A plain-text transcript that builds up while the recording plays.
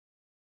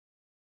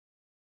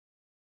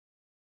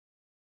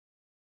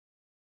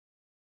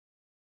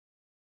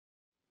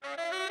Great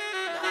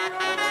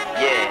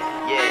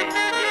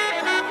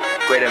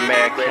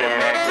American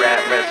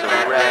rap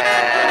resurrect.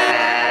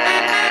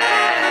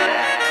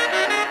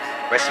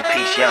 Rest in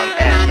peace, young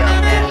F.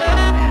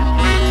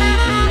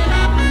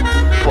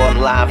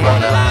 Reporting live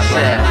on the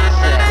set.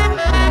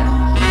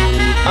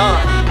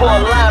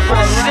 Reporting live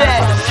on the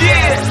set.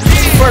 Yeah.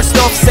 First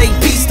off, say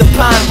peace to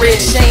Pine Ridge.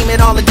 Shame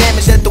at all the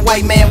damage that the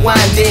white man wine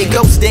did.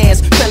 Ghost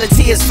dance,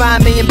 Pelletiers,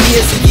 5 million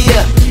beers a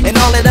year, and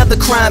all that other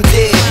crime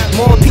did.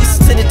 More pieces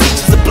to the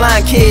teachers of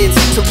blind kids,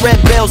 to red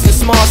bells and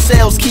small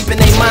cells,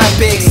 keeping their mind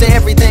big. Say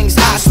everything's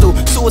hostile,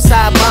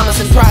 suicide bombers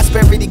and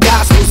prosperity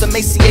gospels,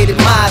 emaciated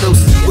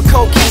models with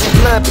cocaine and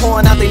blood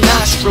pouring out their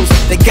nostrils.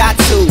 They got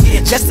to,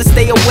 just to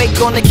stay awake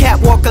on the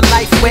catwalk of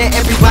life where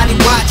everybody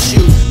watch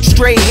you.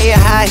 Straight hair,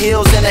 high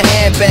heels, and a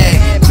handbag.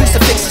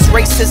 Crucifixes,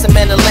 racism,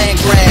 and a land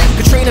grab.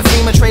 Katrina,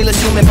 FEMA trailers,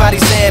 human body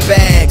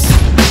sandbags.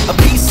 A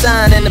peace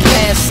sign and a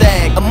pants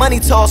sag. A money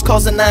toss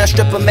cause a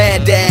 9-stripper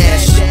mad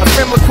dash. A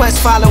friend request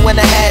following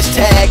a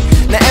hashtag.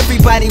 Now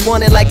everybody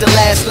wanted like the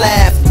last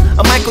laugh.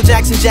 A Michael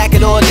Jackson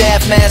jacket or a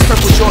daft mask.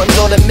 Purple Jordans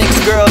or the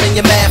mixed girl in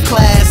your math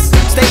class.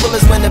 Stable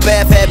is when the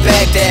Bath had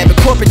Baghdad, but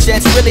corporate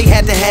jets really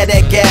had to have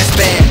that gas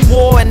band.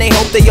 War and they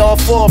hope they all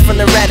fall from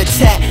the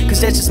rat-a-tat, cause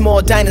that's just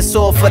more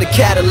dinosaur for the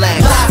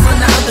Cadillacs. Live from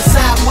the other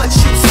side, what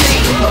you see,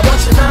 a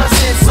bunch of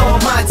nonsense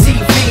on my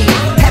TV.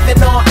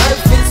 Heaven on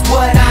earth is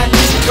what I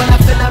need, but I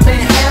feel I'm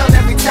in hell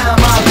every time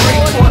I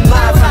breathe. One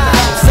live from the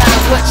other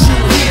side, what you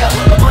hear,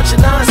 a bunch of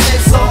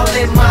nonsense all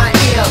in my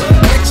ear.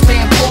 Rich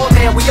man, poor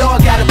man, we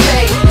all gotta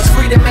pay. It's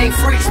freedom ain't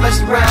free,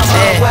 especially round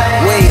my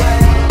way.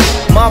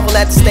 Marvel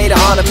at the state of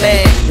all the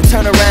man, and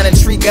turn around and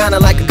treat Ghana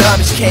like a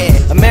garbage can.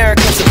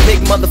 America's a big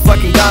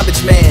motherfucking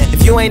garbage man.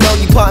 If you ain't know,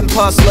 you part and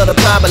parcel of the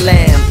proper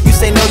land. You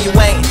say no you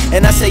ain't,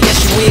 and I say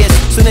yes you is.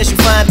 Soon as you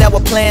find out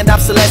what planned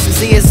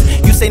obsolescence is,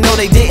 you say no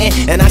they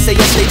didn't, and I say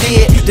yes they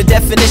did. The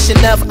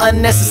definition of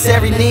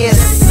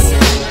unnecessariness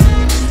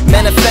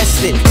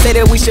manifested. Say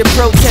that we should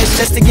protest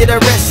just to get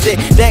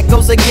arrested. That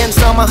goes against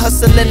all my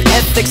hustling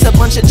ethics. A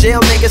bunch of jail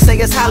niggas say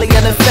it's highly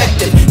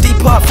ineffective.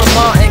 Depart from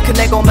Martin,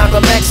 connect on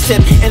Malcolm X tip.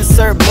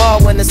 Insert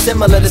ball when it's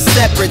similar to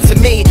separate. To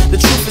me, the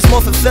truth is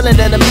more fulfilling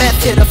than a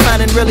method of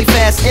finding really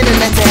fast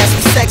internet to have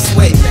some sex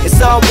with.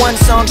 It's all one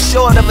song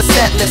short of a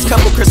set list.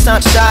 Couple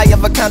croissants shy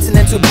of a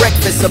continental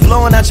breakfast. So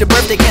blowing out your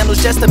birthday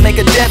candles just to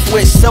make a death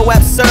wish. So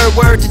absurd,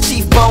 word to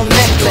Chief Bone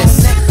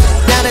Necklace.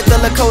 Down at the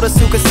Lakota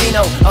Sioux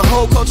Casino, a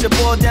whole culture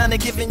boiled down to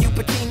giving you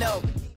Pekino.